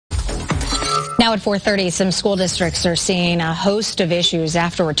Now at 4:30, some school districts are seeing a host of issues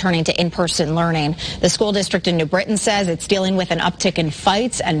after returning to in-person learning. The school district in New Britain says it's dealing with an uptick in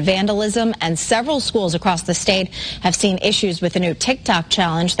fights and vandalism, and several schools across the state have seen issues with the new TikTok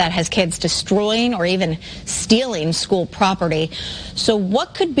challenge that has kids destroying or even stealing school property. So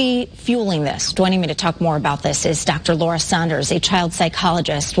what could be fueling this? Joining me to talk more about this is Dr. Laura Saunders, a child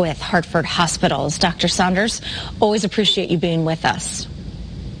psychologist with Hartford Hospitals. Dr. Saunders, always appreciate you being with us.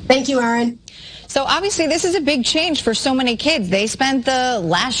 Thank you, Erin. So obviously this is a big change for so many kids. They spent the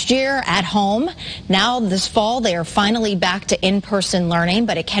last year at home. Now this fall they are finally back to in-person learning,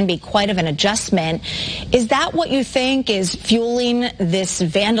 but it can be quite of an adjustment. Is that what you think is fueling this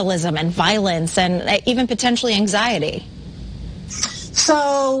vandalism and violence and even potentially anxiety?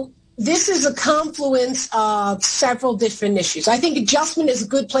 So this is a confluence of several different issues. I think adjustment is a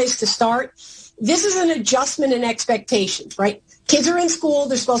good place to start. This is an adjustment in expectations, right? Kids are in school.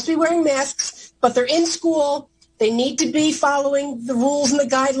 They're supposed to be wearing masks, but they're in school. They need to be following the rules and the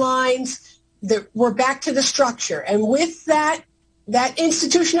guidelines. We're back to the structure. And with that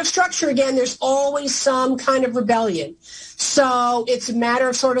institution of structure, again, there's always some kind of rebellion. So it's a matter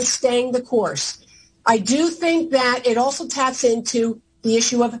of sort of staying the course. I do think that it also taps into the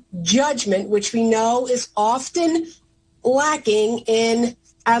issue of judgment, which we know is often lacking in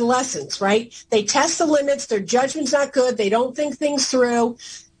adolescents, right? They test the limits. Their judgment's not good. They don't think things through.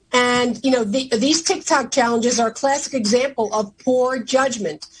 And, these TikTok challenges are a classic example of poor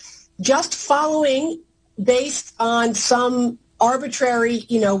judgment. Just following based on some arbitrary,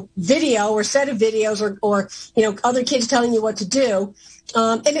 video or set of videos or other kids telling you what to do.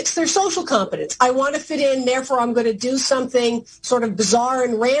 And it's their social competence. I want to fit in, therefore I'm going to do something sort of bizarre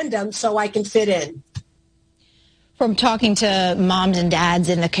and random so I can fit in. From talking to moms and dads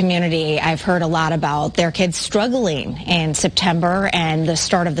in the community, I've heard a lot about their kids struggling in September and the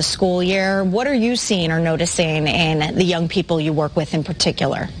start of the school year. What are you seeing or noticing in the young people you work with in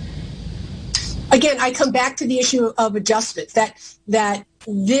particular? Again, I come back to the issue of adjustment, that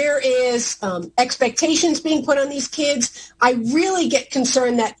there is expectations being put on these kids. I really get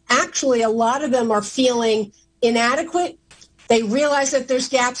concerned that actually a lot of them are feeling inadequate. They realize that there's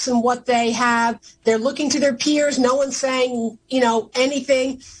gaps in what they have. They're looking to their peers. No one's saying,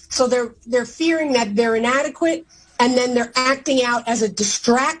 anything. So they're fearing that they're inadequate, and then they're acting out as a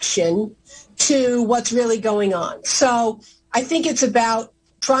distraction to what's really going on. So I think it's about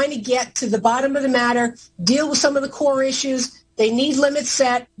trying to get to the bottom of the matter, deal with some of the core issues. They need limits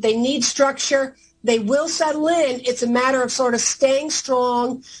set. They need structure. They will settle in. It's a matter of sort of staying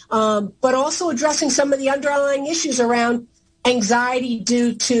strong, but also addressing some of the underlying issues around anxiety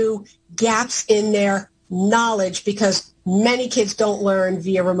due to gaps in their knowledge, because many kids don't learn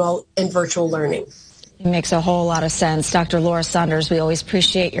via remote and virtual learning. It makes a whole lot of sense. Dr. Laura Saunders, we always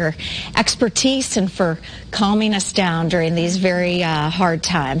appreciate your expertise and for calming us down during these very hard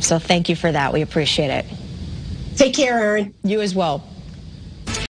times. So thank you for that. We appreciate it. Take care, Erin. You as well.